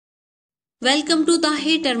Welcome to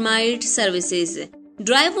Tahir Termite Services.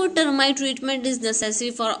 Drywood termite treatment is necessary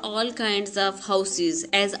for all kinds of houses,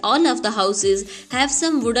 as all of the houses have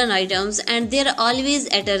some wooden items and they are always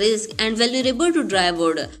at a risk and vulnerable to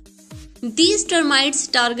drywood. These termites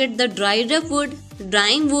target the dried up wood,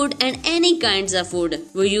 drying wood and any kinds of wood.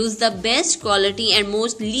 We use the best quality and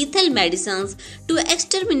most lethal medicines to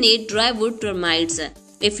exterminate drywood termites.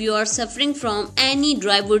 If you are suffering from any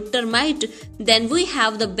drywood termite, then we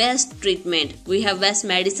have the best treatment. We have best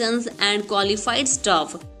medicines and qualified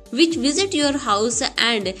staff which visit your house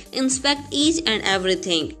and inspect each and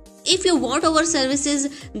everything. If you want our services,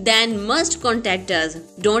 then must contact us.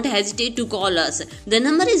 Don't hesitate to call us. The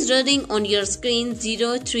number is running on your screen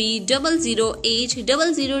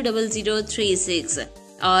 030080000036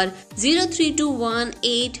 or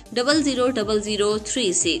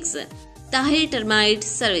 032180000036. Tahir Termite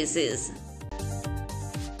Services.